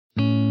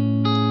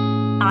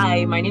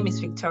Hi, my name is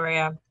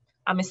Victoria.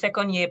 I'm a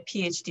second-year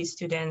PhD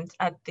student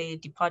at the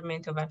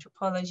Department of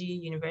Anthropology,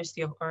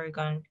 University of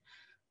Oregon.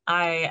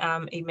 I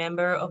am a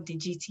member of the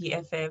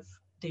GTFF,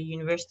 the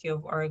University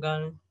of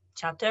Oregon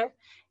chapter,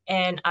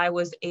 and I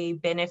was a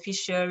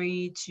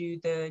beneficiary to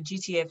the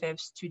GTFF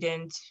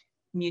Student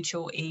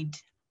Mutual Aid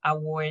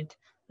Award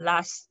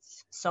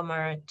last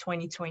summer,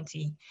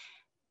 2020.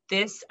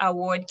 This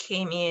award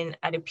came in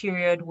at a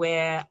period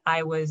where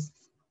I was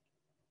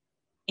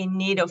in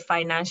need of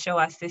financial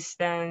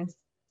assistance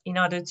in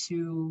order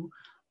to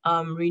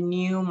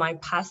renew my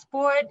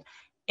passport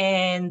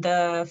and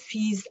the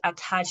fees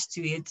attached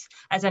to it.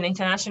 As an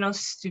international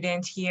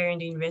student here in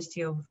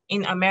the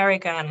in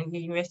America and in the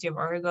University of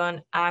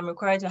Oregon, I'm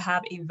required to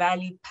have a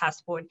valid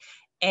passport,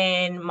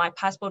 and my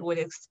passport was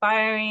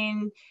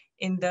expiring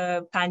in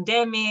the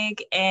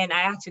pandemic and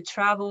I had to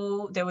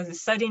travel. There was a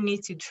sudden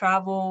need to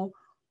travel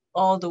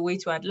all the way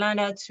to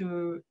Atlanta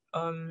to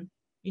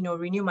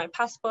renew my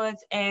passport,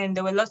 and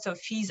there were lots of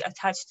fees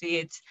attached to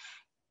it.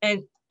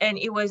 And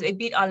it was a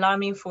bit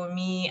alarming for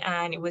me,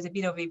 and it was a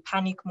bit of a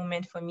panic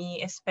moment for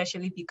me,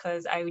 especially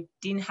because I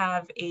didn't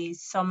have a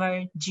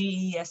summer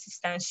GE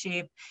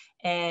assistantship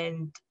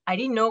and I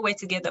didn't know where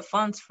to get the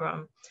funds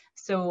from.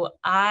 So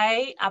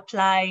I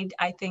applied,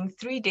 I think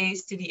 3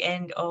 days to the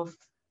end of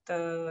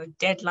the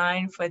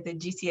deadline for the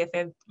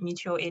GTFF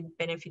Mutual Aid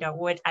Benefit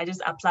Award. I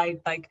just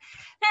applied like,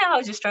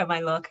 I'll just try my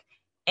luck.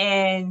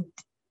 And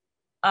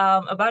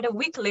about a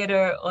week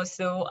later or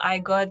so, I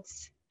got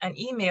an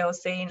email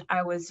saying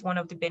I was one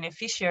of the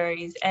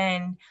beneficiaries,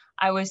 and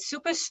I was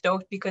super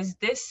stoked because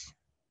this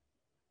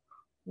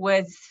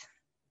was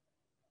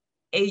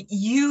a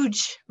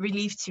huge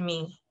relief to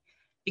me,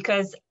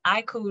 because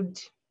I could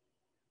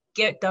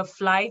get the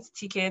flight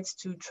tickets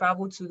to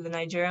travel to the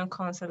Nigerian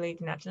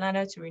consulate in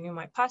Atlanta to renew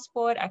my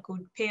passport. I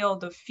could pay all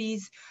the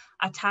fees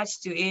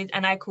attached to it,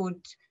 and I could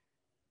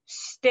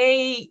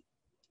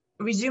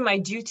resume my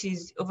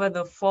duties over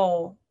the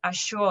fall,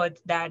 assured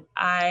that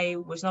I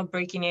was not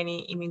breaking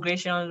any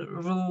immigration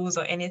rules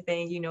or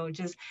anything,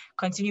 just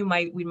continue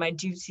with my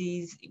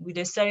duties with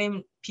a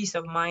certain peace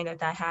of mind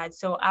that I had.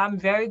 So I'm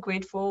very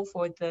grateful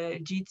for the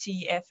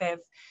GTFF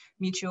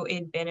Mutual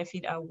Aid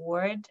Benefit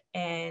Award,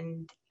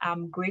 and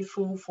I'm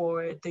grateful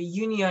for the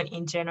union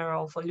in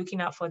general for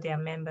looking out for their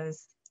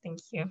members.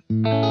 Thank you.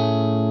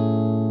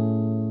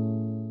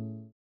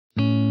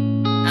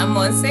 I'm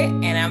Monse,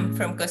 and I'm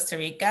from Costa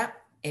Rica.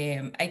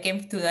 I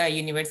came to the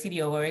University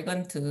of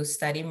Oregon to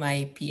study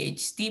my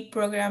PhD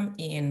program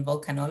in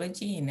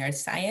volcanology, in earth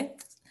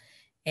science,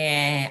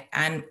 and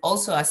I'm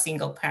also a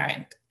single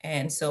parent.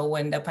 And so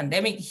when the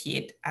pandemic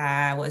hit,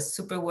 I was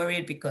super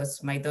worried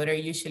because my daughter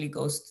usually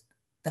goes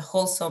the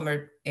whole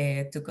summer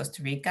to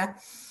Costa Rica.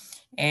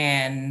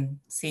 And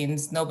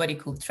since nobody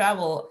could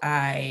travel,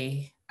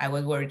 I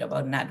was worried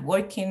about not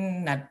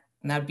working,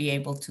 not be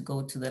able to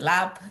go to the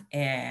lab,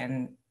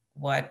 and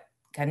what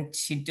can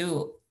she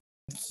do?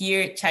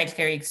 Here,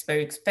 childcare is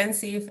very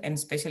expensive, and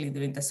especially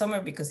during the summer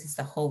because it's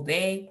the whole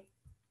day.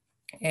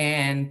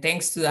 And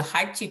thanks to the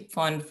Hardship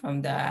Fund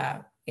from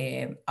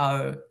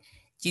our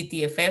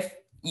GTFF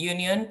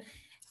union,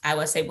 I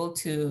was able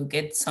to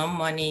get some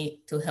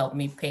money to help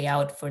me pay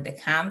out for the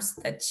camps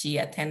that she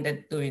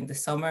attended during the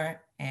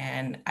summer.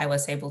 And I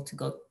was able to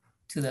go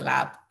to the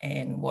lab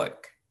and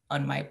work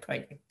on my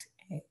project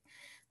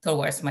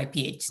towards my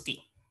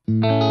PhD.